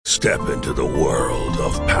Step into the world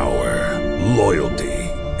of power, loyalty,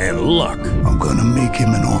 and luck. I'm gonna make him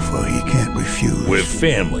an offer he can't refuse. With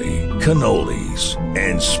family, cannolis,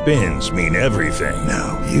 and spins mean everything.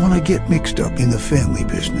 Now, you wanna get mixed up in the family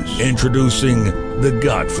business. Introducing The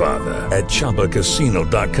Godfather at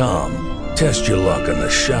ChumbaCasino.com. Test your luck in the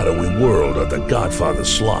shadowy world of The Godfather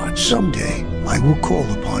slot. Someday, I will call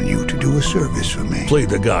upon you to do a service for me. Play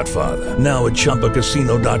The Godfather now at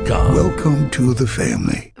ChumbaCasino.com. Welcome to the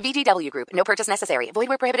family. VGW Group. No purchase necessary. Void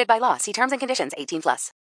where prohibited by law. See terms and conditions.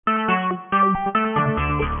 18+.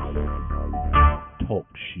 Talk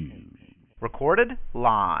shoes. Recorded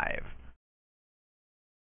live.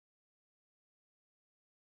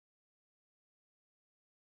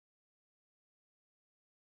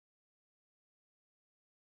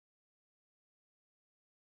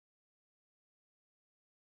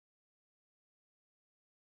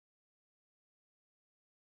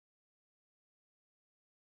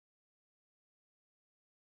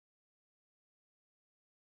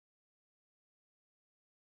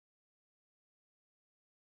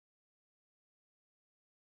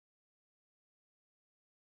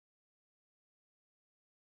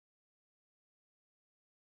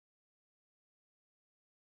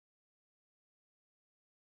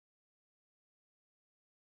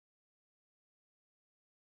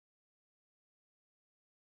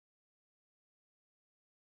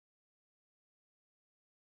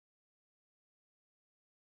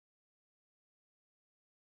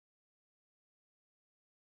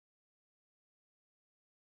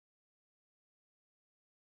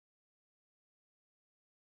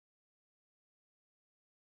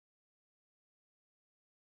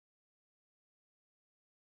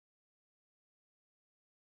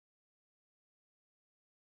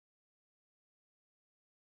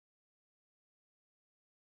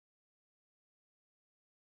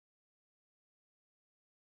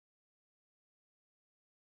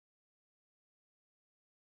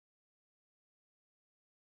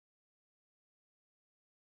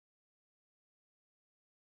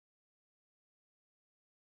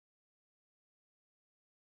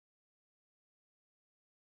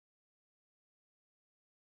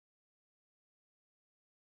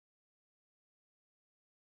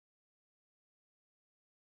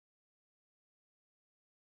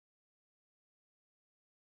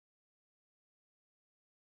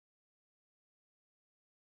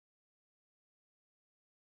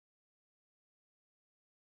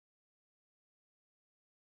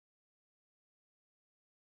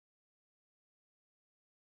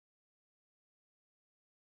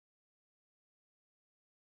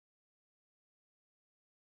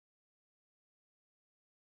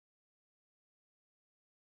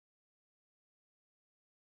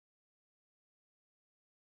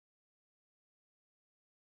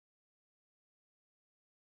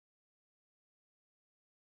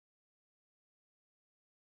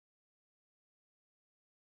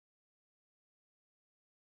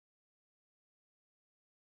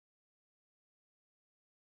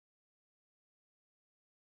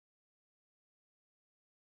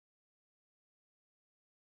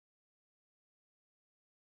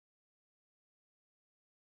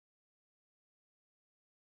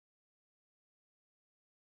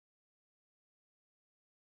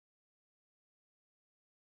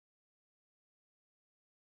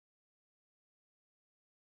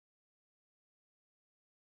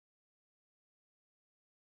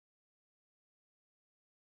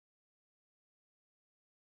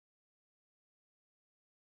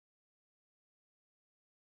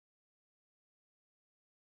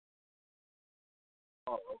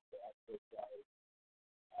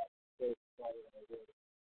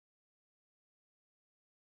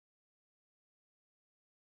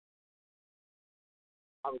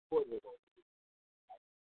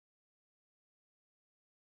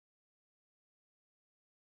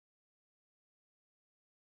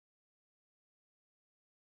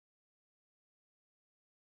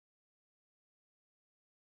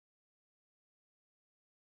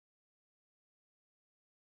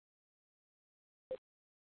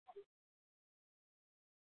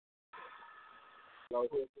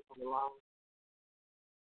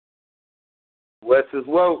 West is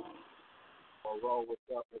woke.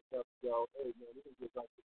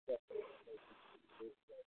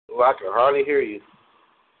 Oh, I can hardly hear you.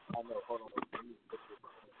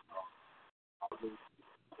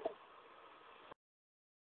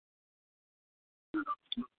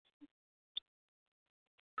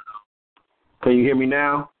 Can you hear me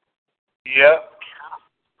now? Yep.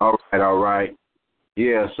 All right.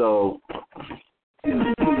 Yeah, so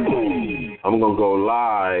I'm going to go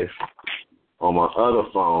live on my other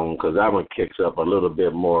phone because that one kicks up a little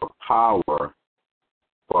bit more power as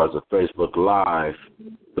far as the Facebook Live.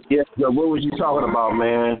 But yeah, so what was you talking about,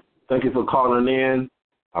 man? Thank you for calling in.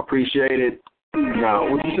 I appreciate it. Now,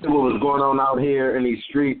 what you said what was going on out here in these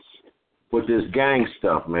streets with this gang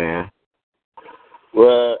stuff, man?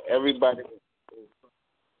 Well, everybody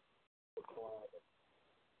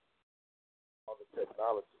all the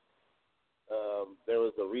technology. There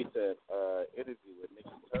was a recent interview with Nicky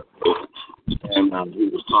Tucker, and he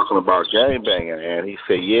was talking about gangbanging, and he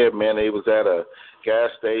said, yeah, man, they was at a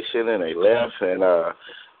gas station, and they left, and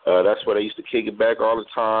that's where they used to kick it back all the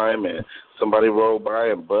time, and somebody rolled by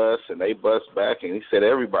and bust, and they bust back, and he said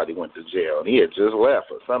everybody went to jail, and he had just left,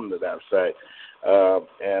 or something to that effect.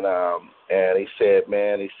 And he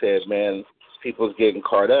said, man, people's getting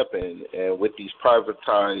caught up, and with these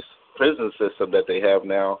privatized prison system that they have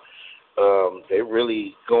now, they're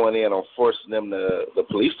really going in on forcing them the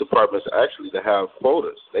police departments actually to have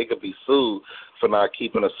quotas. They could be sued for not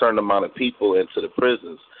keeping a certain amount of people into the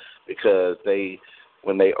prisons because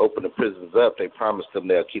when they open the prisons up, they promise them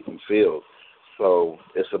they'll keep them filled. So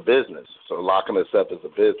it's a business. So locking us up is a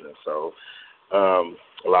business. So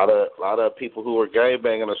a lot of people who are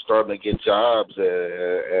gangbanging are starting to get jobs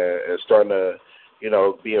and starting to,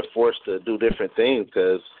 being forced to do different things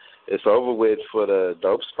because it's over with for the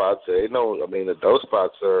dope spots. The dope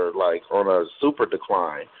spots are like on a super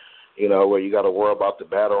decline, where you got to worry about the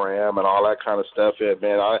battle ram and all that kind of stuff. Yeah,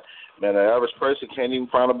 man, the average person can't even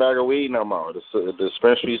find a bag of weed no more. The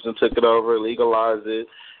dispensaries took it over, legalized it,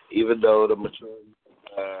 even though the majority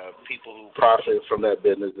people who profit from that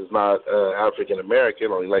business is not African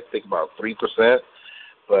American, only like think about 3%.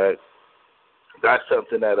 But that's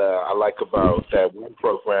something that I like about that one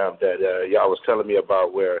program that y'all was telling me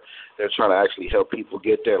about, where they're trying to actually help people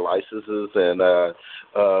get their licenses and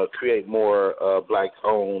create more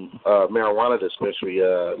black-owned marijuana dispensary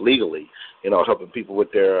legally. Helping people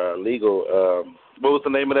with their legal. What was the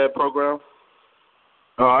name of that program?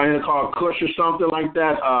 Ain't it called Kush or something like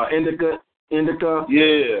that? Indica.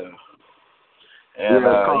 Yeah. And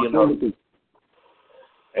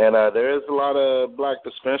and there is a lot of black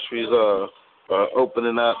dispensaries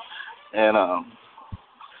opening up, and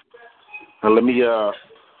let me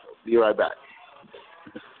be right back.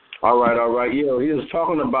 All right. Yeah, he was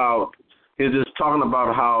talking about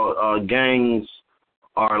how gangs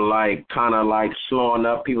are kind of slowing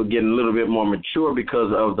up. People getting a little bit more mature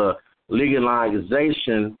because of the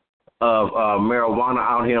legalization of marijuana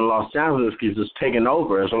out here in Los Angeles, because it's taking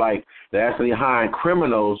over. It's like they're actually hiring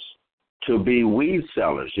criminals to be weed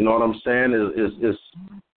sellers. You know what I'm saying?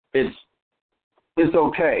 It's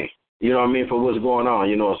okay, for what's going on.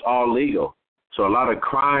 It's all legal. So a lot of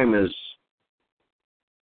crime is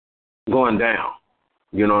going down.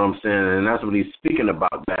 You know what I'm saying? And that's what he's speaking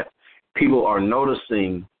about, that people are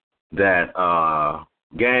noticing that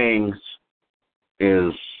gangs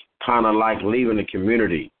is kind of like leaving the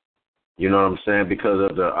community. You know what I'm saying? Because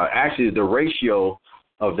of the ratio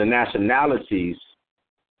of the nationalities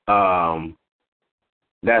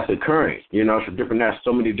that's occurring.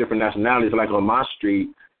 So many different nationalities. Like on my street,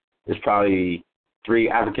 there's probably 3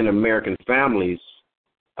 African American families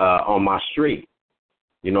on my street.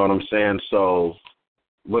 You know what I'm saying? So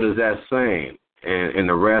what is that saying? And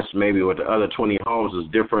the rest, maybe with the other 20 homes, is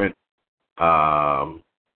different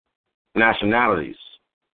nationalities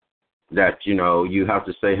that, you have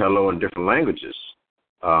to say hello in different languages.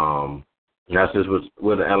 That's just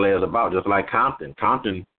what LA is about, just like Compton.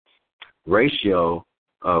 Compton ratio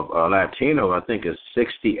of Latino, I think, is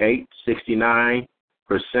 68, 69%.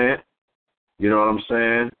 You know what I'm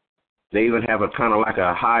saying? They even have a kind of like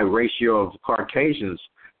a high ratio of Caucasians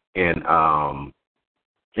in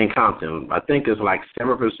Compton. I think it's like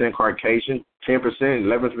 7% Caucasian, 10%,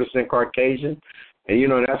 11% Caucasian.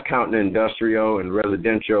 And, that's counting industrial and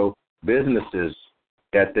residential businesses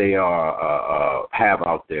that they have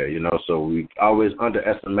out there, So we always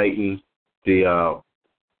underestimating the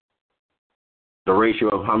ratio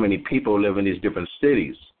of how many people live in these different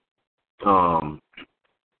cities. I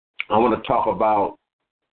want to talk about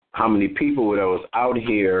how many people that was out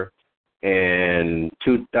here in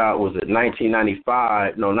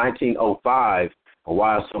 1905, or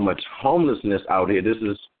why so much homelessness out here. This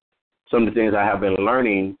is some of the things I have been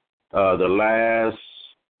learning the last,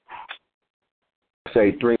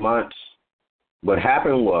 say, 3 months. What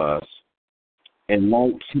happened was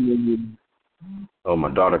my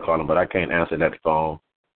daughter calling, but I can't answer that phone.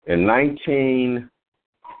 In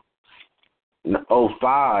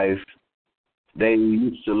 1905, they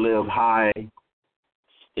used to live high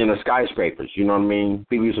in the skyscrapers. You know what I mean?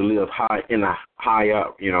 People used to live high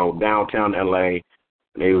up, downtown LA.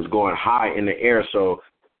 It was going high in the air, so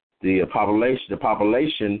the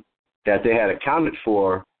population that they had accounted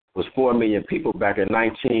for was 4 million people back in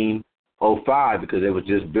 1905 because they were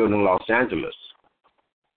just building Los Angeles.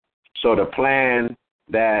 So the plan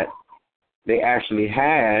that they actually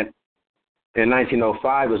had in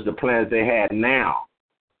 1905 was the plan that they had now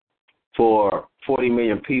for 40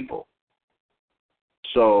 million people.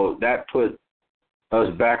 So that put us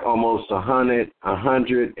back almost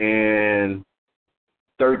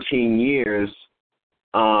 113 years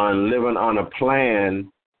on living on a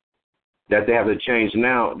plan that they have to change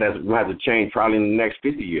now, that will have to change probably in the next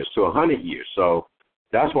 50 years to 100 years. So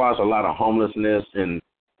that's why it's a lot of homelessness and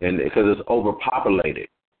because it's overpopulated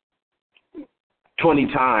 20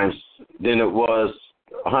 times than it was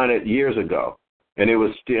 100 years ago. And it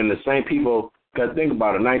was still, and the same people, because think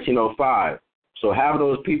about it, 1905. So half of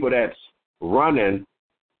those people that's running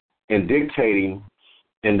and dictating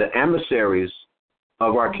and the emissaries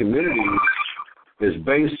of our communities is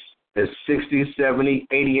based at 60, 70,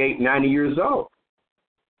 88, 90 years old.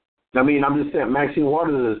 I mean, I'm just saying, Maxine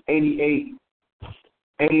Waters is 88,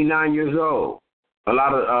 89 years old. A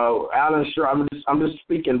lot of Alan Sher, I'm just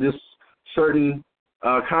speaking, this certain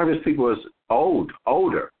Congress people is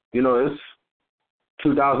older. You know, it's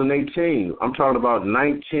 2018. I'm talking about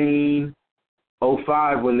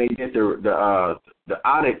 1905 when they did the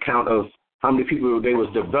audit count of how many people they was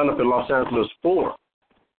developing Los Angeles for.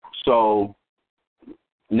 So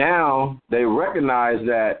now they recognize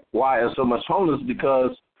that why there's so much homeless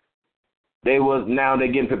because they're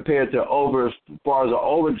getting prepared to as far as the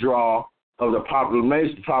overdraw of the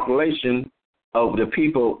population of the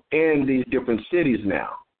people in these different cities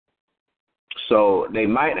now. So they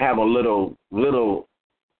might have a little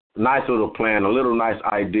nice little plan, a little nice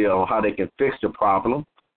idea on how they can fix the problem.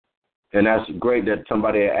 And that's great that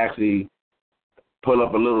somebody actually pull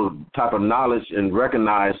up a little type of knowledge and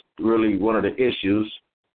recognize really one of the issues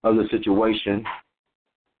of the situation.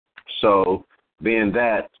 So being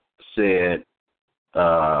that said,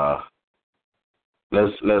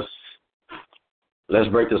 let's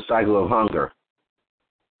break the cycle of hunger.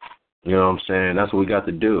 You know what I'm saying? That's what we got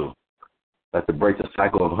to do. We have to break the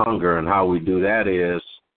cycle of hunger, and how we do that is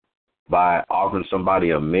by offering somebody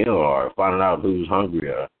a meal or finding out who's hungry.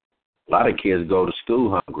 A lot of kids go to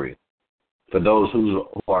school hungry. For those who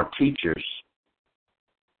are teachers,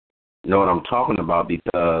 you know what I'm talking about,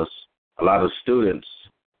 because a lot of students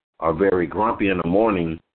are very grumpy in the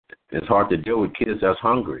morning. It's hard to deal with kids that's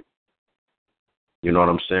hungry. You know what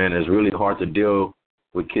I'm saying? It's really hard to deal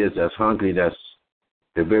with kids that's hungry,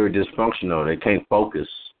 they're very dysfunctional. They can't focus.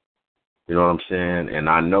 You know what I'm saying? And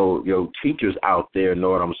I know your teachers out there know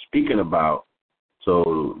what I'm speaking about.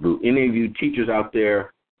 So do any of you teachers out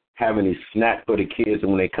there have any snack for the kids?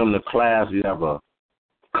 And when they come to class, you have a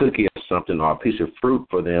cookie or something or a piece of fruit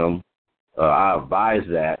for them. I advise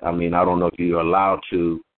that. I mean, I don't know if you're allowed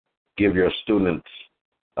to give your students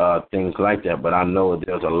things like that, but I know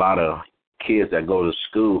there's a lot of kids that go to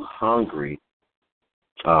school hungry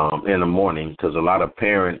in the morning because a lot of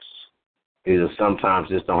parents either sometimes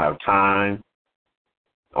just don't have time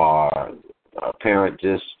or a parent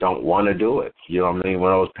just don't want to do it. You know what I mean?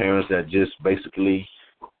 One of those parents that just basically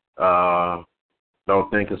don't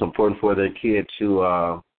think it's important for their kid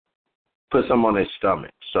to put something on their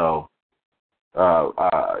stomach. So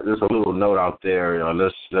there's a little note out there. You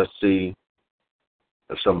know, let's see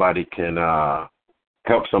if somebody can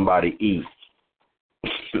help somebody eat.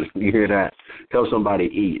 You hear that? Help somebody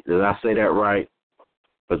eat. Did I say that right?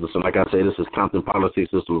 But listen, like I say, this is Compton Politics.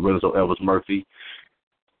 This is Lorenzo Elvis Murphy.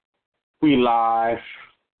 We live.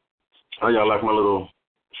 Oh, y'all like my little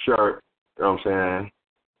shirt? You know what I'm saying?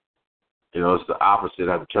 You know, it's the opposite.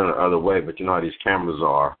 I have to turn the other way, but you know how these cameras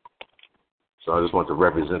are. So I just want to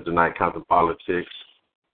represent tonight Compton Politics,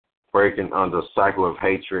 breaking under the cycle of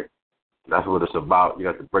hatred. That's what it's about. You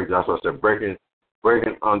have to break. That's what I said. Breaking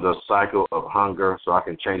under the cycle of hunger, so I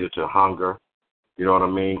can change it to hunger. You know what I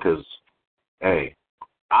mean? Because, hey,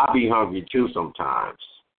 I be hungry too sometimes.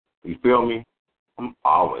 You feel me? I'm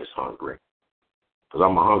always hungry because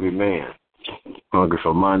I'm a hungry man. Hungry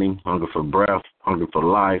for money, hungry for breath, hungry for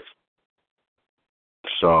life.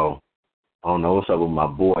 So I don't know what's up with my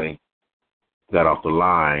boy. Got off the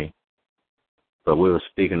line, but we were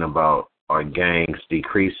speaking about our gangs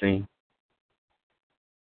decreasing.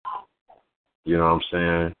 You know what I'm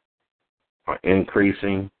saying? Or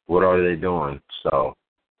increasing. What are they doing? So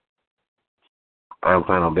I don't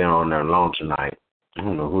plan on being on there long tonight. I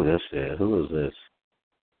don't know who this is. Who is this?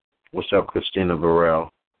 What's up, Christina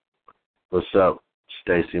Burrell? What's up,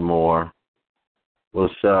 Stacy Moore?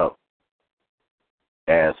 What's up,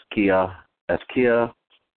 Askia?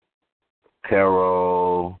 Carol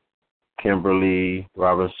Kimberly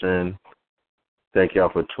Robinson. Thank y'all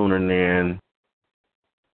for tuning in.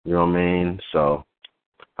 You know what I mean? So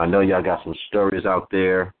I know y'all got some stories out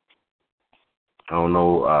there. I don't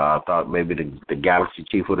know. I thought maybe the Galaxy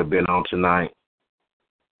Chief would have been on tonight.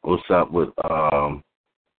 What's up with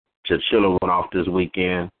Chinchilla went off this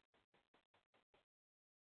weekend?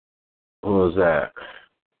 Who was that?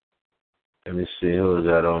 Let me see. Who was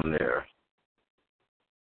that on there?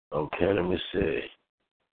 Okay, let me see.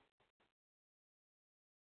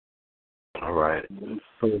 All right.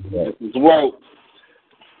 Whoa.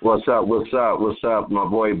 What's up? What's up? What's up? My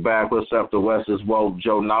boy back. What's up? The West is woke.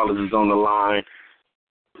 Joe Knowledge is on the line.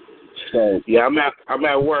 Yeah, I'm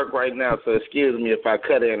at work right now, so excuse me if I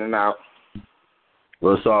cut in and out.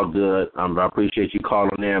 Well, it's all good. I appreciate you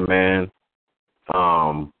calling in, man.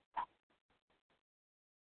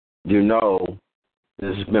 You know,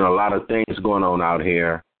 there's been a lot of things going on out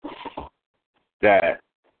here that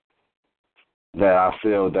I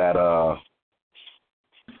feel that a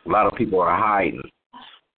lot of people are hiding,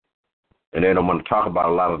 and they don't want to talk about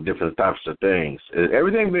a lot of different types of things.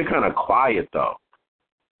 Everything's been kind of quiet, though.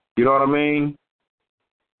 You know what I mean?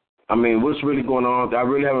 I mean, what's really going on? I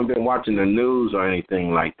really haven't been watching the news or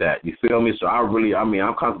anything like that. You feel me? So I'm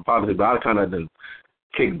kind of positive, but I kind of been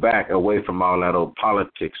kicked back away from all that old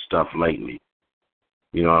politics stuff lately.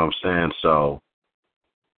 You know what I'm saying? So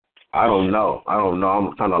I don't know.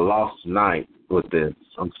 I'm kind of lost tonight with this.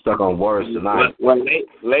 I'm stuck on words tonight. Well,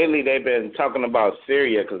 lately they've been talking about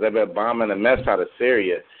Syria because they've been bombing the mess out of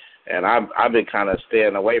Syria. And I've been kind of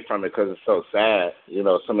staying away from it because it's so sad, you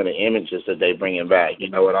know, some of the images that they bringing back, you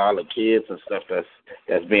know, with all the kids and stuff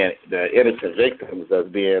that's being, the innocent victims that's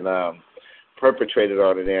being perpetrated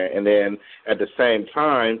on there. And then at the same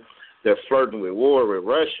time, they're flirting with war with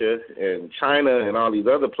Russia and China and all these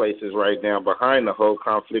other places right now behind the whole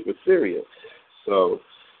conflict with Syria. So,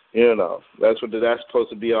 you know, that's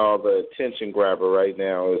supposed to be all the attention grabber right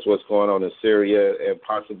now is what's going on in Syria and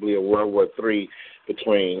possibly a World War III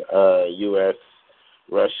between U.S.,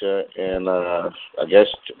 Russia, and I guess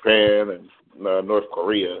Japan and North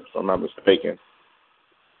Korea, if I'm not mistaken.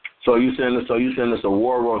 So you saying there's a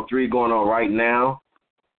World War III going on right now?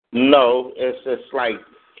 No, it's like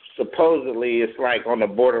supposedly it's like on the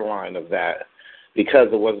borderline of that because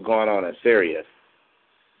of what's going on in Syria.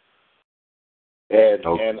 And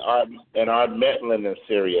our meddling in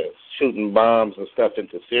Syria, shooting bombs and stuff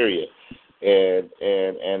into Syria.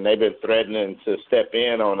 And they've been threatening to step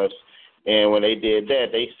in on us. And when they did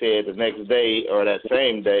that, they said the next day or that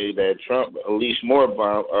same day that Trump unleashed more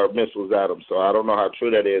bomb or missiles at them. So I don't know how true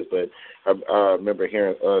that is, but I remember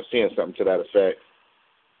seeing something to that effect.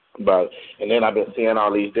 And then I've been seeing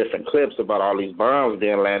all these different clips about all these bombs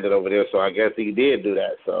being landed over there. So I guess he did do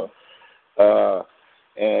that. So,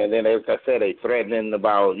 and then as I said, they threatening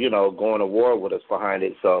about going to war with us behind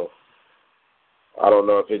it. So. I don't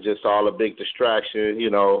know if it's just all a big distraction,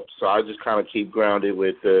 so I just kind of keep grounded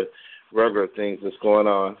with the regular things that's going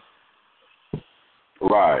on.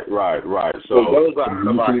 Right. So those are out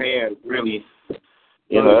of our hands, really. That's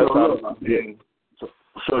out of our hands.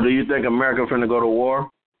 So do you think America finna go to war?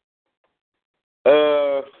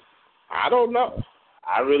 I don't know.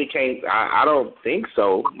 I really can't. I don't think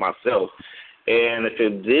so myself. And if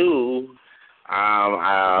it do,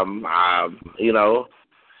 I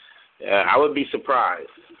would be surprised.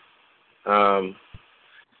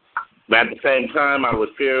 But at the same time, I would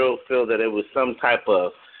feel that it was some type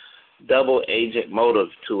of double agent motive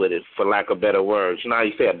to it, for lack of better words. You know how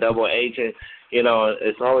you say a double agent?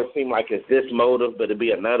 It's always seemed like it's this motive, but it'd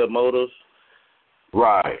be another motive.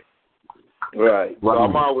 Right. So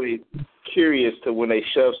I'm always curious to when they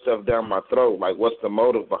shove stuff down my throat, like what's the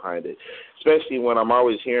motive behind it? Especially when I'm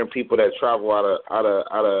always hearing people that travel out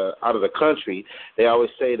of the country. They always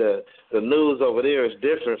say the news over there is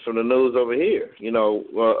different from the news over here.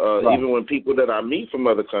 Right. Even when people that I meet from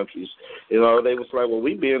other countries, they was like, well,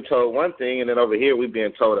 we being told one thing, and then over here we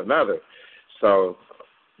being told another. So,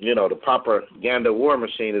 the propaganda war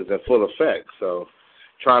machine is in full effect. So,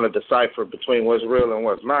 trying to decipher between what's real and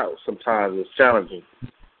what's not sometimes is challenging.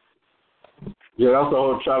 Yeah, that's the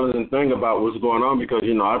whole challenging thing about what's going on because,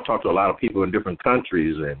 I've talked to a lot of people in different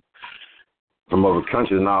countries and from other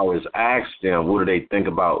countries, and I always ask them, what do they think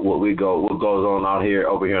about what goes on out here,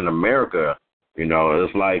 over here in America?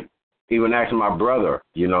 It's like even asking my brother,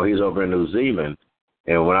 he's over in New Zealand,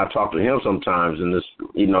 and when I talk to him sometimes, and this,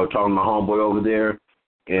 talking to my homeboy over there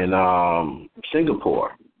in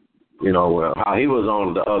Singapore, how he was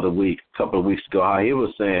on the other week, a couple of weeks ago, how he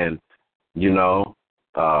was saying,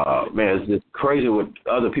 man, it's just crazy what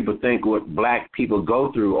other people think what black people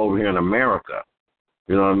go through over here in America.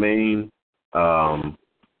 You know what I mean?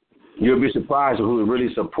 You'll be surprised who would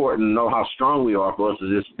really support and know how strong we are for us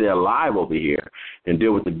to just stay alive over here and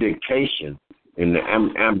deal with the dictation and the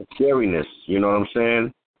ambassariness, you know what I'm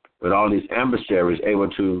saying? With all these ambassadors able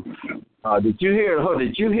to. Did you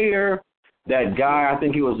hear that guy? I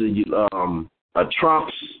think he was a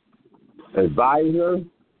Trump's advisor.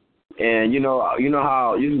 And you know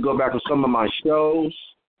how you can go back to some of my shows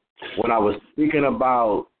when I was speaking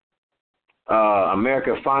about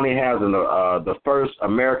America finally has the first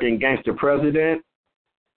American gangster president.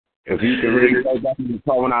 If you can really go back and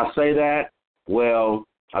recall when I say that, well,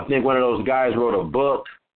 I think one of those guys wrote a book,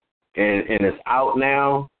 and it's out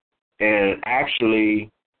now. And actually,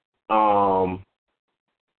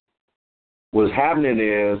 what's happening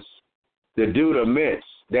is the dude admits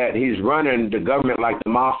that he's running the government like the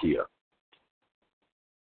mafia.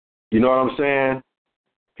 You know what I'm saying?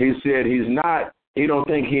 He said he don't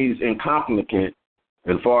think he's incompetent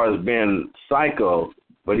as far as being psycho,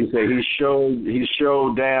 but he said he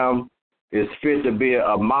showed down is fit to be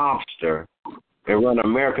a mobster and run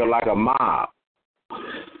America like a mob.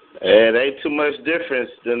 It ain't too much difference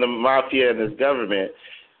than the mafia and this government,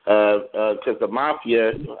 because the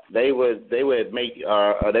mafia they would make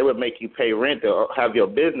you pay rent to have your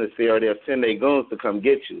business here, or they'll send their goons to come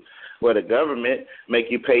get you. Where the government make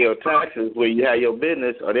you pay your taxes where you have your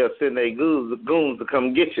business, or they'll send their goons to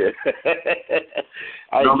come get you.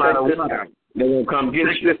 No matter what, they will come get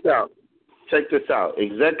you. Check this out.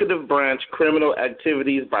 Executive branch criminal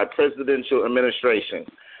activities by presidential administration.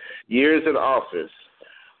 Years in office.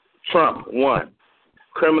 Trump, 1.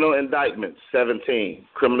 Criminal indictments, 17.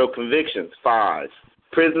 Criminal convictions, 5.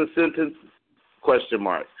 Prison sentence, ?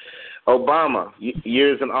 Obama,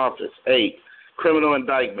 years in office, 8. Criminal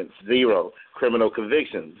indictments, 0. Criminal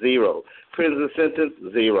convictions, 0. Prison sentence,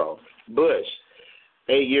 0. Bush,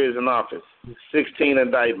 8 years in office, 16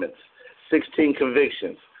 indictments, 16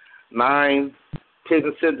 convictions, 9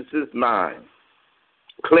 prison sentences, 9.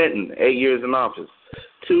 Clinton, 8 years in office,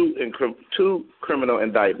 2 criminal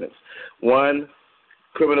indictments, 1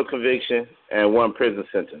 criminal conviction, and 1 prison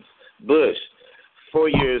sentence. Bush, 4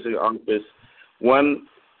 years in office, 1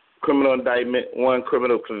 criminal indictment, 1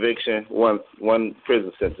 criminal conviction, 1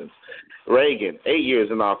 prison sentence. Reagan, 8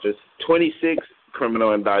 years in office, 26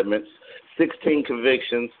 criminal indictments, 16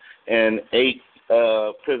 convictions, and 8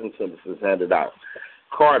 prison sentences handed out.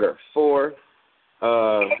 Carter, 4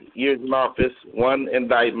 years in office, 1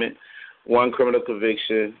 indictment, 1 criminal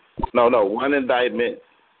conviction. 1 indictment,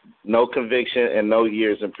 no conviction, and no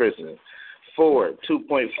years in prison. Ford,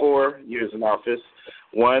 2.4 years in office,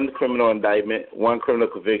 1 criminal indictment, 1 criminal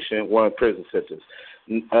conviction, 1 prison sentence.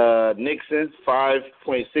 Nixon,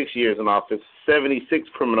 5.6 years in office, 76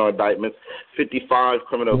 criminal indictments, 55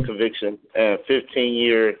 criminal convictions, and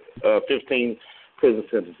 15 prison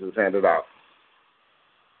sentences handed out.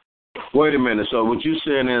 Wait a minute. So what you're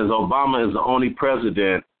saying is Obama is the only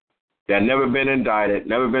president that never been indicted,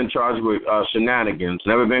 never been charged with shenanigans,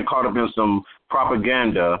 never been caught up in some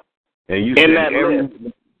propaganda. And you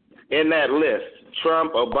in that list,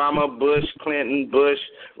 Trump, Obama, Bush, Clinton, Bush,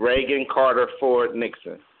 Reagan, Carter, Ford,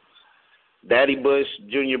 Nixon. Daddy Bush,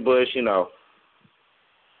 Junior Bush,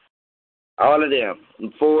 all of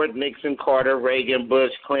them. Ford, Nixon, Carter, Reagan,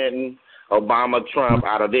 Bush, Clinton, Obama, Trump,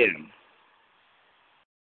 out of them.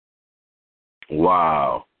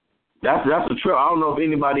 Wow. That's a trip. I don't know if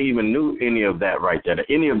anybody even knew any of that right there,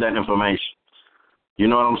 any of that information. You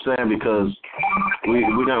know what I'm saying? Because we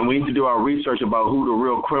need to do our research about who the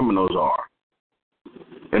real criminals are.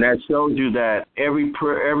 And that shows you that every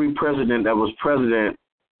president that was president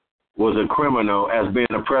was a criminal as being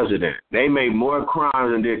a president. They made more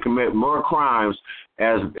crimes and did commit more crimes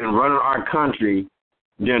as in running our country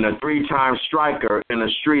than a 3-time striker in the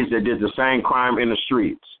streets that did the same crime in the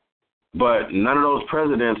streets. But none of those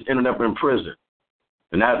presidents ended up in prison.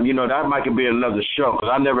 And that, that might be another show, because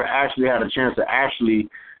I never actually had a chance to actually,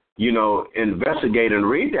 investigate and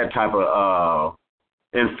read that type of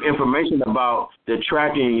information about the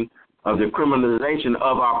tracking of the criminalization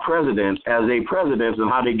of our presidents as a presidents and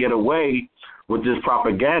how they get away with this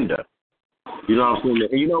propaganda. You know what I'm saying?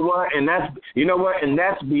 And you know what? And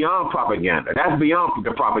that's beyond propaganda. That's beyond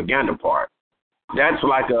the propaganda part. That's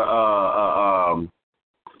like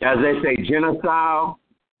as they say, genocide.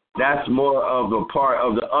 That's more of a part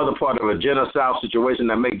of the other part of a genocide situation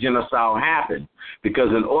that make genocide happen. Because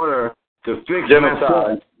in order to fix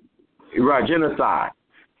genocide, genocide.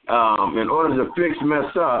 In order to fix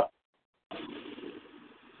mess up,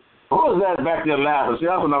 what was that back there laughing? See,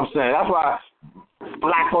 that's what I'm saying. That's why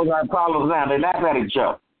black folks have problems now. They laugh at each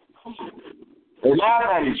other. See,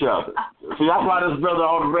 that's why this brother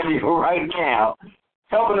on the radio right now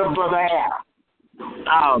helping the brother out.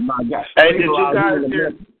 Oh my God! Hey, did you guys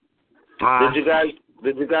hear?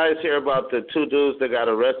 Did you guys hear about the two dudes that got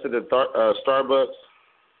arrested at Starbucks?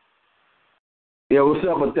 Yeah, what's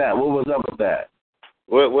up with that? What was up with that?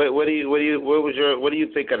 What do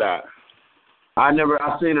you think of that? I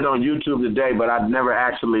seen it on YouTube today, but I never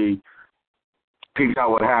actually peeked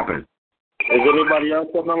out what happened. Is anybody else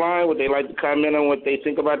on the line? Would they like to comment on what they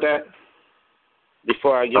think about that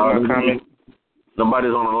before I give my comment?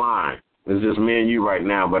 Nobody's on the line. It's just me and you right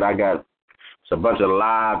now, but I got a bunch of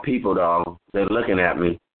live people, though. They're looking at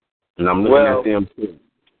me, and I'm looking at them, too.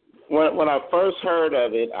 When I first heard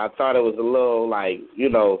of it, I thought it was a little,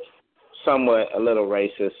 somewhat a little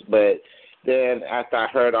racist. But then after I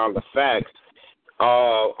heard all the facts,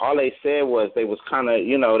 all they said was they was kind of,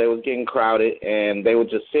 they was getting crowded, and they were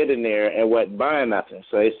just sitting there and wasn't buying nothing.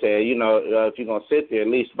 So they said, if you're going to sit there, at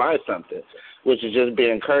least buy something, which is just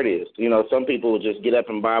being courteous. Some people would just get up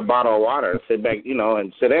and buy a bottle of water and sit back,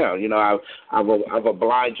 and sit down. I've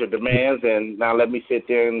obliged your demands, and now let me sit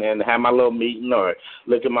there and have my little meeting or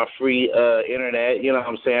look at my free internet,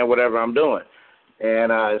 whatever I'm doing.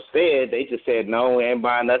 And instead, they just said, no, we ain't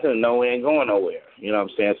buying nothing, no, we ain't going nowhere.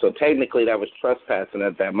 So technically that was trespassing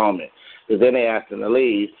at that moment. Because then they asked them to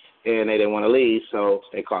leave, and they didn't want to leave, so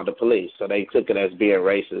they called the police. So they took it as being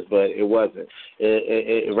racist, but it wasn't.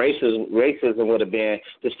 Racism would have been,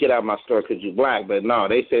 just get out of my store because you're black. But no,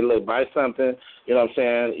 they say, look, buy something, let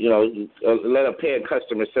a paying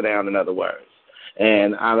customer sit down, in other words.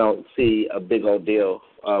 And I don't see a big old deal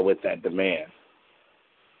with that demand.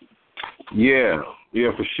 Yeah,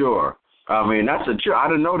 for sure. I mean, I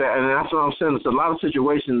didn't know that, and that's what I'm saying. It's a lot of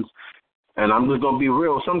situations, and I'm just going to be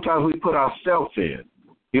real. Sometimes we put ourselves in.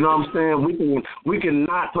 You know what I'm saying? We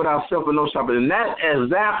cannot put ourselves in those type of, and that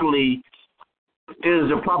exactly is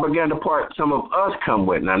the propaganda part some of us come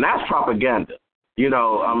with. Now, that's propaganda. This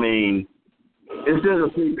is a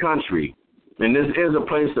free country, and this is a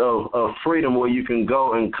place of freedom where you can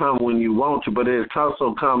go and come when you want to, but it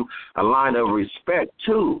also come a line of respect,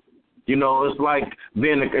 too. It's like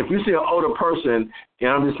if you see an older person, and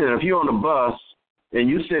I'm just saying, if you're on the bus and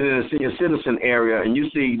you sit in a senior citizen area and you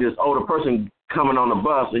see this older person coming on the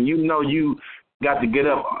bus and you got to get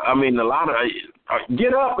up,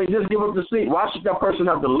 get up and just give up the seat. Why should that person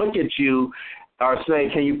have to look at you or say,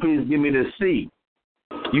 can you please give me this seat?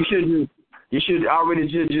 You should already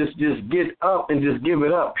just get up and just give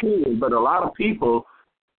it up, period. But a lot of people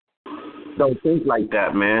don't think like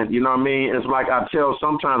that, man. You know what I mean? It's like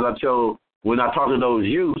sometimes I tell when I talk to those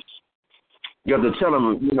youths, you have to tell them,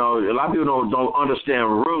 a lot of people don't understand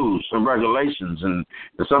rules and regulations. And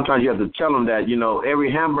sometimes you have to tell them that, every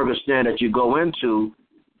hamburger stand that you go into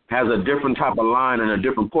has a different type of line and a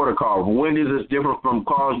different protocol. Wendy's is different from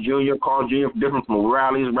Carl's Jr., different from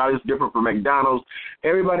Rally's different from McDonald's.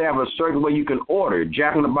 Everybody have a certain way you can order.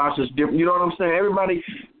 Jack in the Box is different. You know what I'm saying? Everybody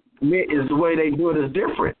is the way they do it is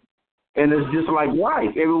different. And it's just like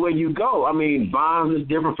life. Everywhere you go. Bonds is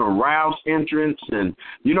different from Ralph's Entrance, and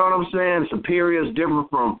you know what I'm saying? Superior is different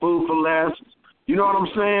from Food for Less. You know what I'm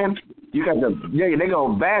saying? You got they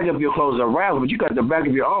gonna bag up your clothes at Ralph's, but you got to bag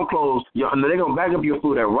up your own clothes. They're gonna bag up your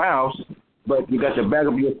food at Ralph's, but you got to bag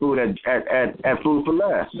up your food at Food for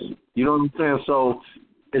Less. You know what I'm saying? So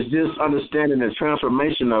it's just understanding the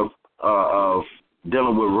transformation of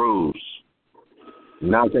dealing with rules.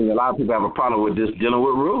 Now I think a lot of people have a problem with just dealing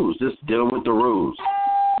with rules, just dealing with the rules,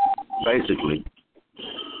 basically.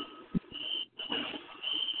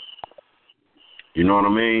 You know what I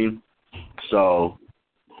mean? So,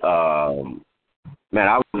 man,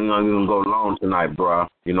 I wasn't going to go long tonight, bro.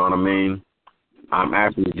 You know what I mean? I'm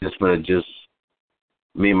actually just going to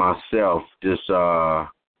me, myself, if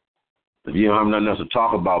you don't have nothing else to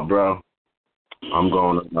talk about, bro, I'm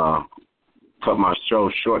going to cut my show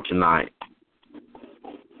short tonight.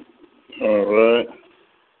 All right.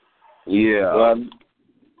 Yeah.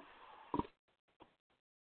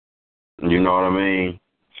 You know what I mean?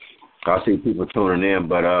 I see people tuning in,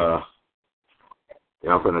 but I'm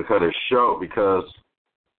going to cut it short because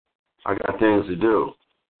I got things to do.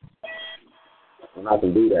 And I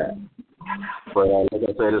can do that. But like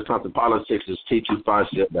I said, this Compton Politics is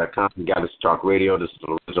T257.com. You got this talk radio. This is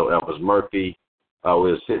Lorenzo Elvis Murphy.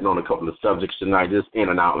 We're sitting on a couple of subjects tonight, just in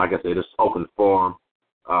and out. Like I said, it's open forum.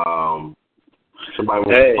 Somebody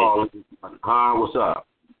wants to call in. Hi, what's up?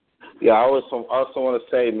 Yeah, I also want to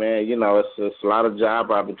say, man, it's a lot of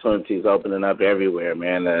job opportunities opening up everywhere,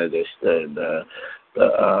 man. The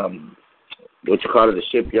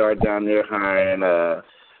shipyard down there hiring,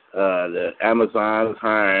 the Amazon's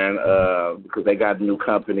hiring, because they got a new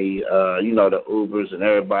company, the Ubers and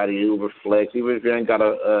everybody, Uber Flex. Even if you ain't got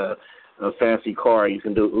a a fancy car. You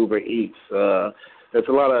can do Uber Eats. There's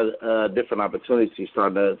a lot of different opportunities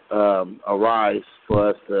starting to arise for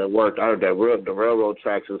us to work. I heard that the railroad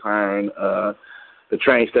tracks is hiring, the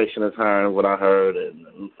train station is hiring, what I heard,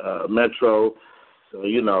 and Metro. So,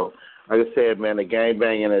 you know, like I said, man, the gang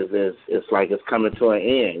banging is it's like it's coming to an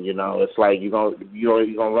end. You know, it's like you're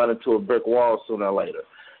gonna run into a brick wall sooner or later.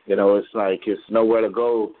 You know, it's like it's nowhere to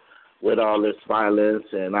go with all this violence,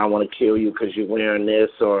 and I want to kill you because you're wearing this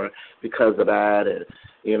or because of that, and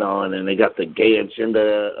you know, and then they got the gay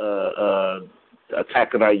agenda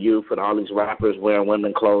attacking our youth, and all these rappers wearing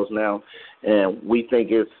women clothes now, and we think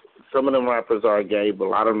some of them rappers are gay, but a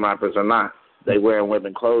lot of them rappers are not. They wearing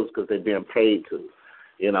women clothes because they're being paid to.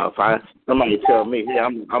 You know, if somebody tell me, hey,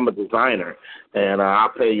 I'm a designer, and I'll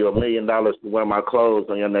pay you $1 million to wear my clothes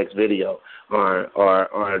on your next video, or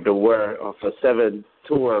to wear for 7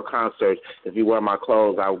 tour concerts, if you wear my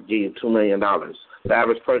clothes, I'll give you $2 million. The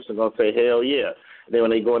average person gonna say, hell yeah. And then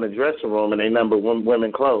when they go in the dressing room and they number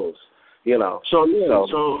women clothes, you know. So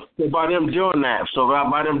by them doing that,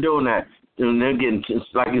 and they're getting,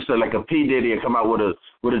 like you said, like a P. Diddy and come out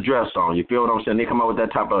with a dress on. You feel what I'm saying? They come out with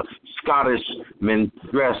that type of Scottish men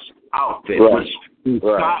dress outfit, right. Which in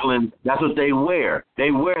Scotland, that's what they wear. They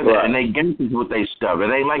wear that, right. And they gangsters with their stuff. It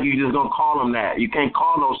ain't like you just gonna call them that. You can't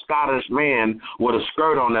call no Scottish man with a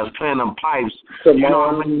skirt on that's playing them pipes.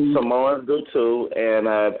 Samoans do too, and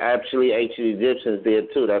actually ancient Egyptians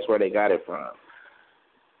did too. That's where they got it from.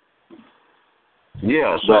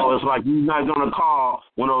 Yeah, so it's like you're not going to call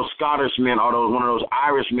one of those Scottish men or one of those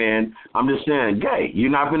Irish men, I'm just saying, gay.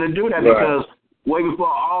 You're not going to do that, right. Because way before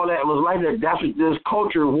all that was like that, that's what this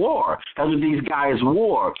culture wore. That's what these guys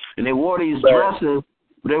wore. And they wore these dresses.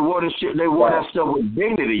 They wore this shit. They wore that stuff with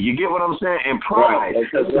dignity. You get what I'm saying? And pride.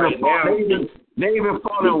 Right. They even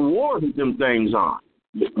fought in wars with them things on.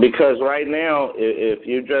 Because right now, if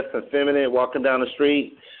you're dressed feminine, walking down the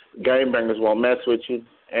street, gangbangers won't mess with you.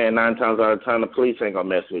 And 9 times out of 10, the police ain't going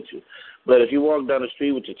to mess with you. But if you walk down the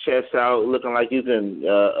street with your chest out, looking like you can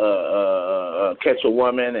catch a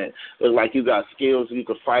woman and look like you got skills and you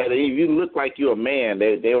can fight, if you look like you're a man,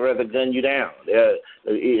 they'll rather gun you down.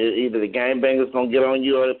 Either the gangbangers going to get on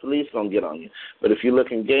you or the police going to get on you. But if you're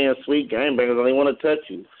looking gay and sweet, gangbangers don't even want to touch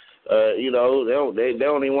you. You know, they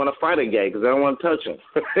don't even want to fight a gay because they don't want to touch them.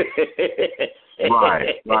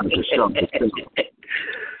 Right, for sure.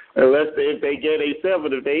 Unless if they get themselves,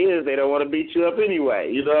 but if they they don't want to beat you up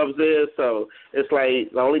anyway. You know what I'm saying? So it's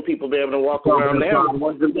like the only people be able to walk around now are the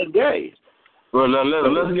ones that get gay. Well,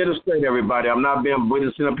 let's get it straight, everybody. I'm not being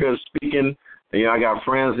sitting up here speaking. You know, I got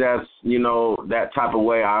friends that's, you know, that type of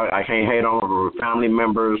way. I can't hate on family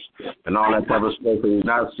members and all that type of stuff. We're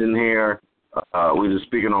not sitting here. We're just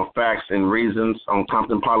speaking on facts and reasons on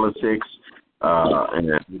Compton politics. And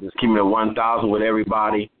we're just keeping it 1,000 with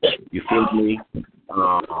everybody. You feel me?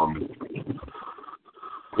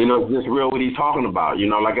 You know, it's just real what he's talking about. You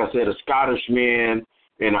know, like I said, a Scottish man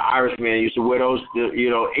and an Irish man used to wear those, you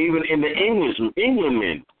know, even in the Englishmen,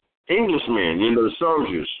 you know, the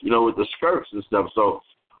soldiers, you know, with the skirts and stuff. So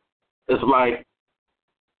it's like,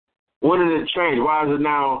 when did it change? Why is it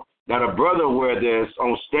now that a brother wear this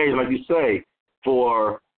on stage, like you say,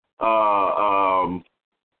 for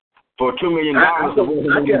 $2 million to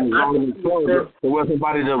wear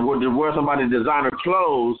somebody designer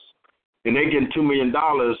clothes, and they getting $2 million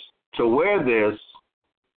to wear this?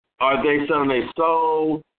 Are they selling their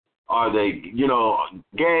soul? Are they, you know,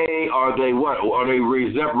 gay? Are they what? Are they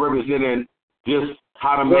representing just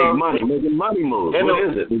how to make money, making money moves? What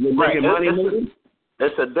is it? Is it making money moves?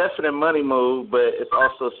 It's a definite money move, but it's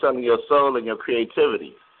also selling your soul and your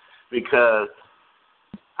creativity. Because,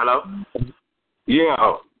 hello?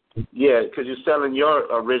 Yeah. Yeah, because you're selling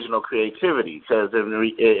your original creativity. Because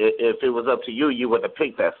if it was up to you, you wouldn't have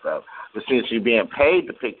picked that stuff. But since you're being paid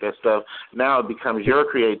to pick that stuff, now it becomes your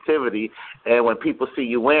creativity. And when people see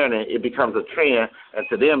you wearing it, it becomes a trend. And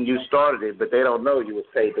to them, you started it, but they don't know you was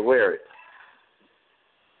paid to wear it.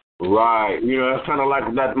 Right. You know, that's kind of like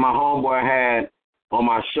that my homeboy had on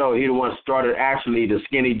my show. He the one started actually the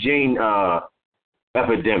skinny jean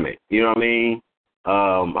epidemic. You know what I mean?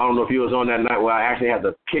 I don't know if he was on that night where I actually had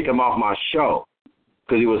to kick him off my show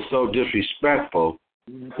because he was so disrespectful.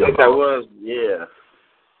 I think that was, yeah.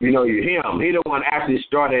 You know, him. He the one actually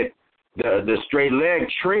started the straight leg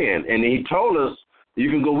trend, and he told us we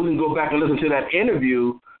can go back and listen to that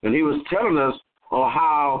interview, and he was telling us on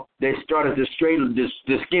how they started the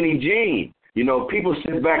skinny jean. You know, people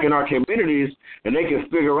sit back in our communities and they can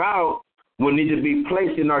figure out what needs to be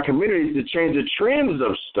placed in our communities to change the trends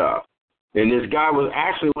of stuff. And this guy was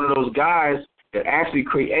actually one of those guys that actually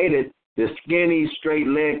created the skinny, straight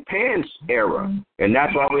leg pants era. And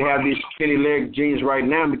that's why we have these skinny leg jeans right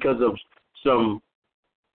now, because of some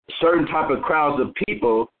certain type of crowds of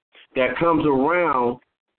people that comes around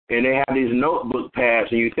and they have these notebook pads,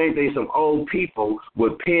 and you think they some old people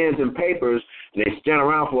with pens and papers, and they stand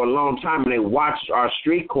around for a long time, and they watch our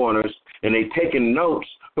street corners, and they taking notes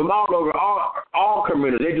from all over, all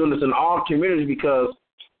communities. They're doing this in all communities, because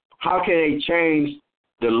how can they change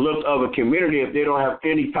the look of a community if they don't have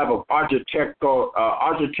any type of architect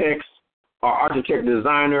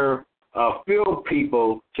designer field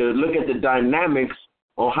people to look at the dynamics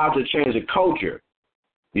on how to change the culture?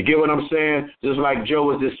 You get what I'm saying? Just like Joe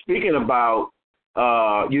was just speaking about,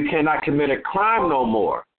 you cannot commit a crime no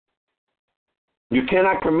more. You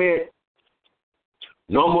cannot commit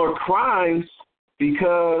no more crimes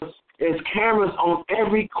because it's cameras on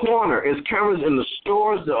every corner. It's cameras in the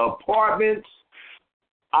stores, the apartments.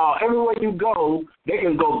 Everywhere you go, they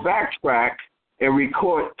can go backtrack and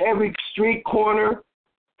record every street corner,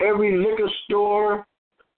 every liquor store,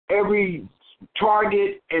 every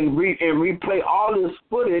Target, and replay all this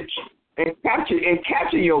footage and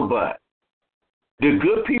capture your butt, the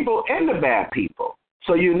good people and the bad people.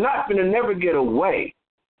 So you're not going to never get away.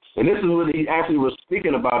 And this is what he actually was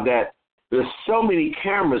speaking about, that there's so many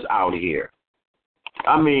cameras out here.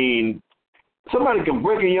 I mean, somebody can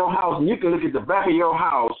break in your house and you can look at the back of your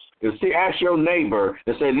house and ask your neighbor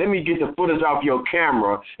and say, let me get the footage off your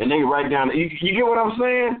camera, and they write down. You get what I'm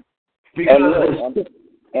saying? Because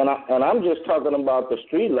And I'm just talking about the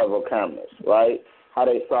street level cameras, right? How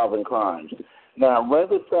they solving crimes. Now,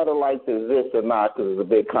 whether satellites exist or not, because there's a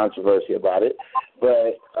big controversy about it,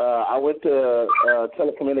 but I went to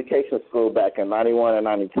telecommunications school back in 91 and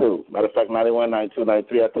 92. Matter of fact, 91, 92,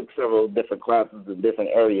 93, I took several different classes in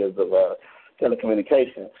different areas of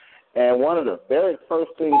telecommunications. And one of the very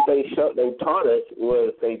first things they taught us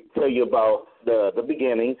was they tell you about the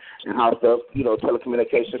beginning and how stuff,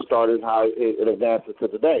 telecommunications started, how it advances to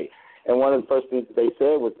today. And one of the first things they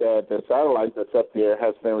said was that the satellite that's up there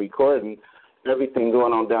has been recording everything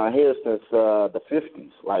going on down here since the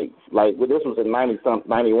 50s. Like this was in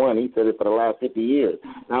 91. He said it for the last 50 years.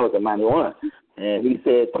 Now it's in 91. And he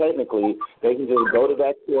said technically they can just go to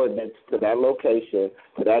that coordinates, to that location,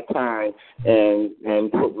 to that time, and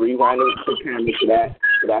rewind the camera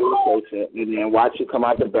to that location, and then watch you come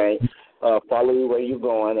out the bank, follow you where you're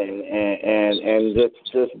going, and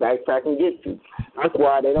just backtrack and get you. That's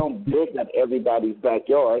why they don't dig up everybody's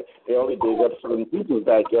backyard. They only dig up certain people's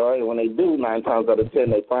backyard, and when they do, 9 times out of 10,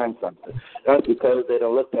 they find something. That's because they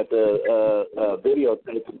don't look at the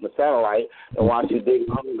videotape from the satellite and watch you dig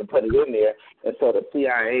on it and put it in there. And so the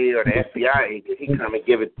CIA or the FBI agent, he come and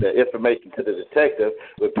give it the information to the detective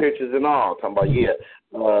with pictures and all, talking about,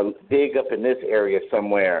 dig up in this area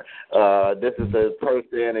somewhere. This is the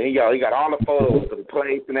person, and he got all the photos of the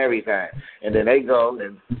place and everything. And then they go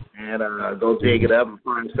and go dig it up and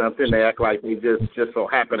find something. They act like they just so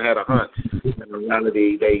happen to have a hunch. And in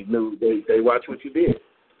reality, they knew they watched what you did.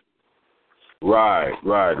 Right.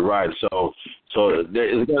 So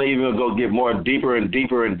it's going to even go get more deeper and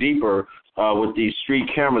deeper and deeper with these street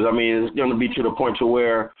cameras. I mean, it's going to be to the point to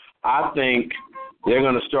where I think they're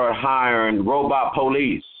going to start hiring robot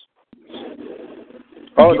police.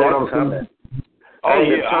 Oh, that's coming. Oh,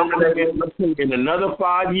 yeah. In another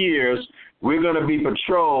 5 years, we're going to be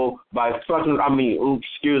patrolled by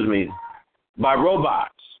by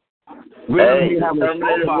robots. The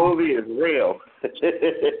Terminator movie is real.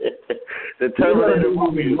 The Terminator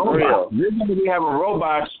movie is real. We're going to be having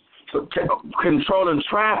robots controlling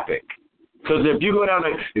traffic. Because if you go down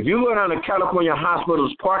to California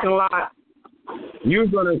Hospital's parking lot, you're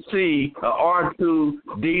going to see a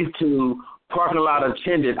R2-D2 parking lot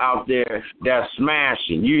attendant out there that's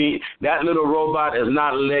smashing. That little robot is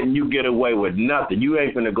not letting you get away with nothing. You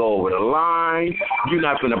ain't finna go over the line. You're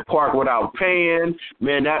not finna park without paying.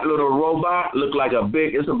 Man, that little robot look like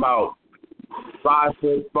it's about 5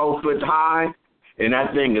 foot, 4 foot high, and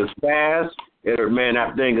that thing is fast.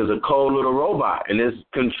 That thing is a cold little robot, and it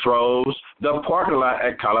controls the parking lot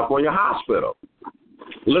at California Hospital.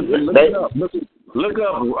 Look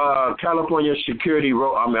up California security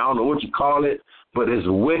road. I don't know what you call it, but it's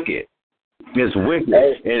wicked. It's wicked.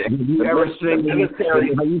 And have you ever seen?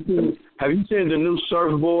 Have you seen the new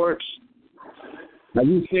surfboards? Have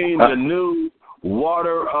you seen the new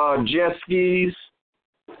water jet skis?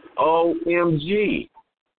 OMG.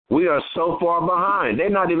 We are so far behind. They're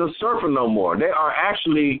not even surfing no more. They are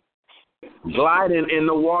actually gliding in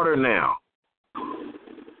the water now.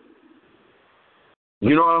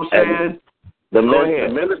 You know what I'm saying?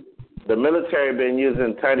 The military been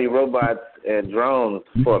using tiny robots and drones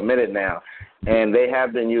for a minute now, and they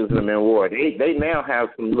have been using them in war. They now have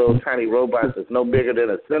some little tiny robots that's no bigger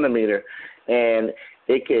than a centimeter, and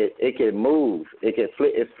it can move. It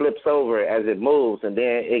flips over as it moves, and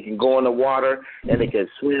then it can go in the water, and it can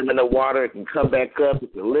swim in the water. It can come back up.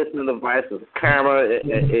 It can listen to devices, camera.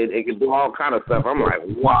 It can do all kind of stuff. I'm like,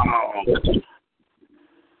 wow.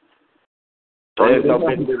 There's no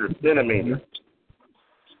bigger than a centimeter.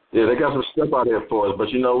 Yeah, they got some stuff out there for us,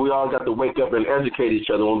 but, we all got to wake up and educate each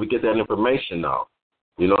other when we get that information, though.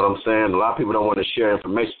 You know what I'm saying? A lot of people don't want to share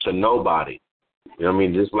information to nobody. You know what I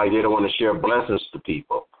mean? Just like they don't want to share blessings to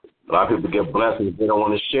people. A lot of people get blessings, they don't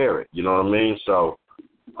want to share it. You know what I mean? So,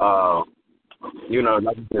 like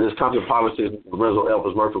this Compton Politics, Lorenzo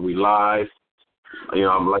Elvis Murphy, we live.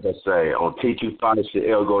 Like I say, on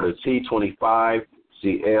T25CL, go to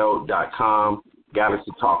T25CL.com,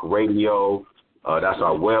 Galaxy Talk Radio. That's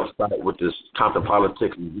our website with this Compton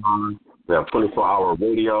Politics on. We have 24-hour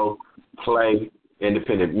radio play,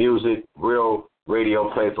 independent music, real radio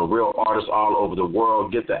play from real artists all over the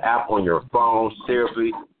world. Get the app on your phone.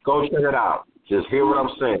 Seriously, go check it out. Just hear what I'm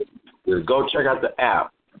saying. Just go check out the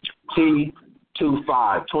app.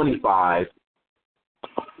 T2525.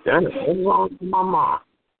 Damn it, what's wrong with my mom?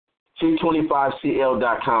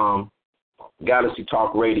 T25CL.com, Galaxy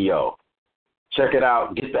Talk Radio. Check it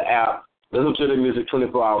out. Get the app. Listen to the music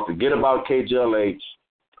 24 hours. Forget about KGLH.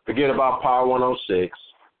 Forget about Power 106.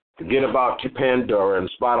 Forget about Pandora and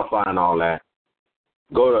Spotify and all that.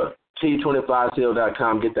 Go to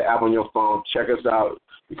T25CL.com. Get the app on your phone. Check us out.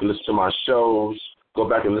 You can listen to my shows. Go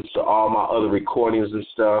back and listen to all my other recordings and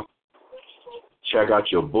stuff. Check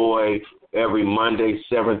out your boy every Monday,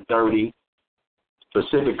 7:30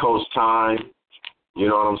 Pacific Coast time. You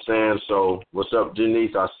know what I'm saying? So what's up,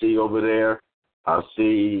 Janice? I see you over there. I'd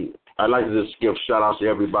like to just give shout-outs to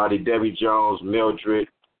everybody. Debbie Jones, Mildred.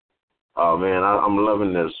 Oh, man, I'm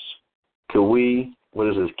loving this. Kiwi. What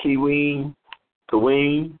is this? Kiwi?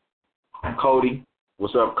 Kaween? Cody.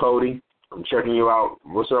 What's up, Cody? I'm checking you out.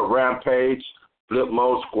 What's up, Rampage? Flip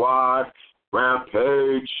Mode Squad.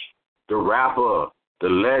 Rampage. The rapper. The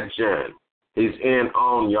legend. He's in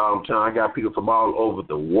on, y'all. I'm telling you, I got people from all over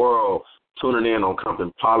the world tuning in on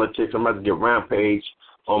Compton Politics. I'm about to get Rampage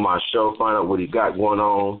on my show, find out what he got going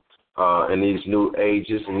on in these new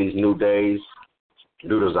ages, in these new days.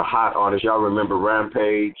 Dude is a hot artist. Y'all remember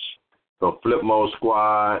Rampage from Flip Mode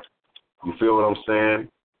Squad? You feel what I'm saying?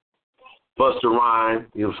 Busta Rhyme,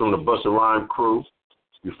 he was from the Busta Rhyme crew.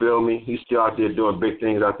 You feel me? He's still out there doing big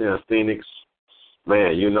things out there in Phoenix.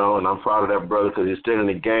 Man, and I'm proud of that brother because he's still in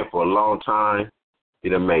the game for a long time. He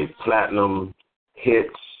done made platinum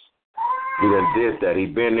hits. He done did that. He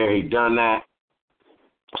been there. He done that.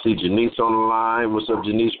 See Janice on the line. What's up,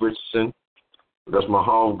 Janice Richardson? That's my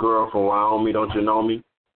home girl from Wyoming. Don't you know me?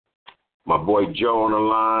 My boy Joe on the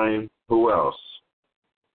line. Who else?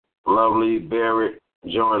 Lovely Barrett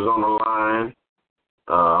joins on the line.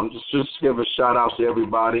 I'm just give a shout out to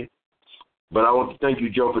everybody. But I want to thank you,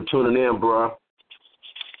 Joe, for tuning in, bro.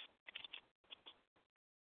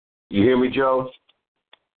 You hear me, Joe?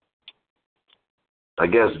 I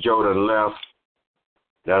guess Joe done left.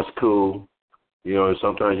 That's cool.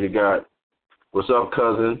 Sometimes you got, what's up,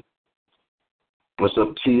 cousin? What's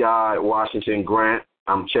up, T.I. Washington Grant?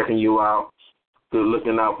 I'm checking you out. Good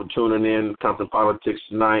looking out for tuning in. Compton Politics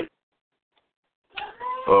tonight.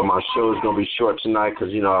 My show is going to be short tonight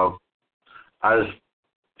because, I just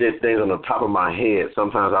did things on the top of my head.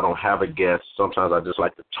 Sometimes I don't have a guest. Sometimes I just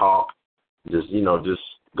like to talk. Just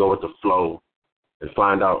go with the flow and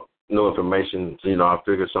find out new information. I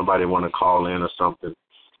figured somebody want to call in or something.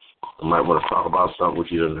 I might want to talk about something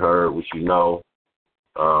which you done heard, which you know.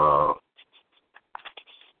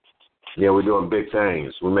 Yeah, we're doing big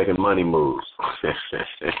things. We're making money moves.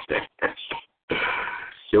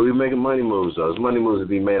 Yeah, we're making money moves, though. There's money moves to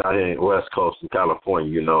be made out here in the West Coast in California,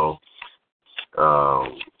 You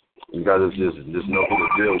guys just know who to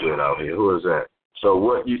deal with out here. Who is that? So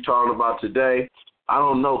what you talking about today, I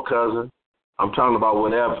don't know, cousin. I'm talking about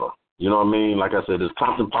whatever. You know what I mean? Like I said, it's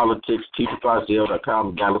Compton Politics,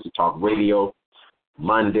 T25CL.com, Galaxy Talk Radio,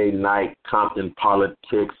 Monday night, Compton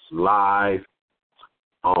Politics live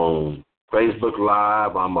on Facebook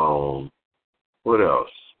Live. I'm on, what else?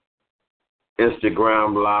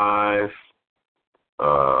 Instagram Live,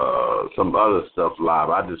 some other stuff live.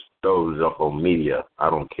 I just throw it up on media. I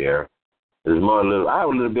don't care. I have a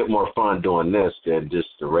little bit more fun doing this than just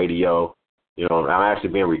the radio. I'm actually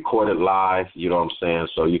being recorded live, you know what I'm saying?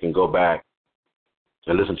 So you can go back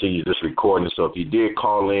and listen to you just recording. So if you did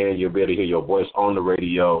call in, you'll be able to hear your voice on the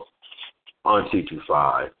radio on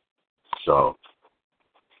T25. So,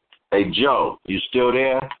 hey, Joe, you still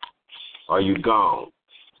there? Or are you gone?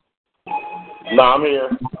 No, I'm here.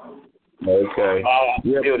 Okay.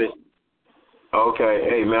 Yep. Okay.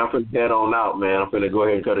 Hey, man, I'm finna head on out, man. I'm finna go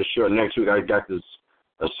ahead and cut it short. Next week, I got this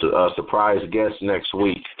a surprise guest next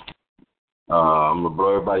week. I'm gonna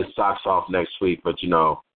blow everybody's socks off next week, but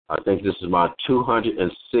I think this is my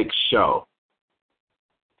 206th show.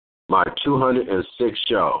 My 206th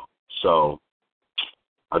show. So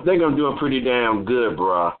I think I'm doing pretty damn good,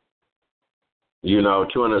 bruh.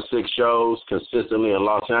 206 shows consistently in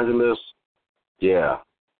Los Angeles. Yeah,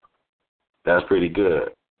 that's pretty good.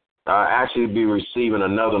 I'll actually be receiving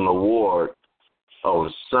another award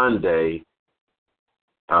on Sunday.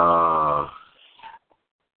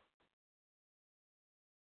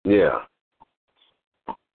 Yeah.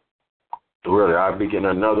 Really, I'll be getting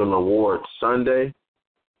another award Sunday.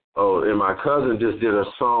 Oh, and my cousin just did a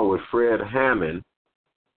song with Fred Hammond.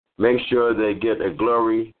 Make sure they get a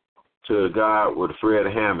Glory to God with Fred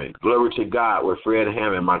Hammond. Glory to God with Fred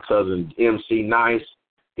Hammond. My cousin MC Nice.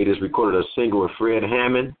 He just recorded a single with Fred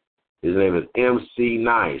Hammond. His name is MC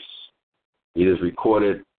Nice. He just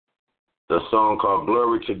recorded the song called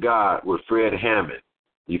Glory to God with Fred Hammond.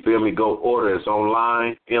 You feel me? Go order it. It's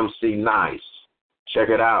online. MC Nice. Check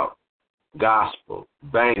it out. Gospel.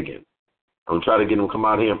 Banging. I'm trying to get him to come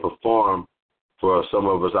out here and perform for some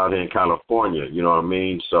of us out here in California. You know what I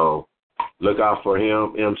mean? So look out for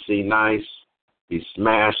him, MC Nice. He's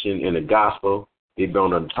smashing in the gospel. He's been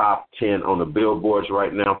on the top 10 on the billboards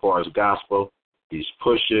right now for his gospel. He's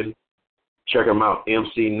pushing. Check him out,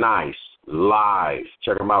 MC Nice, live.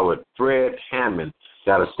 Check him out with Fred Hammond.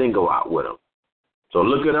 Got a single out with him. So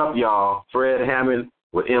look it up, y'all. Fred Hammond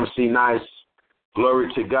with MC Nice.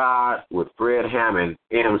 Glory to God with Fred Hammond,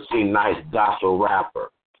 MC Nice, gospel rapper.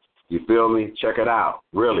 You feel me? Check it out.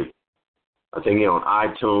 Really. I think he's on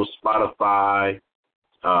iTunes, Spotify.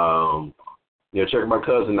 Check my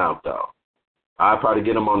cousin out, though. I'll probably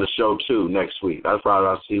get him on the show, too, next week.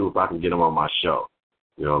 I'll see if I can get him on my show.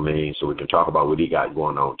 You know what I mean? So we can talk about what he got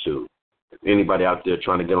going on, too. If anybody out there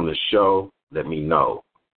trying to get on the show, let me know.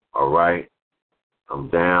 All right? I'm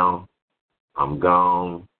down. I'm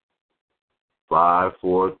gone. 5,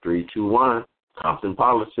 4, 3, 2, 1. Compton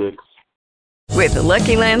Politics. With the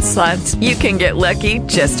Lucky Land Slots, you can get lucky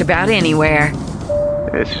just about anywhere.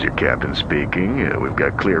 This is your captain speaking. We've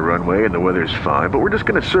got clear runway and the weather's fine, but we're just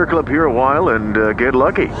going to circle up here a while and get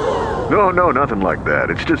lucky. No, nothing like that.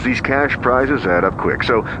 It's just these cash prizes add up quick.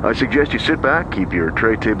 So I suggest you sit back, keep your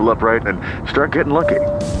tray table upright, and start getting lucky.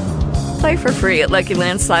 Play for free at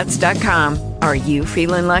LuckyLandSlots.com. Are you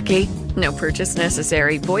feeling lucky? No purchase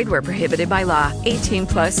necessary. Void where prohibited by law.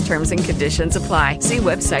 18+ terms and conditions apply. See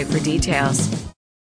website for details.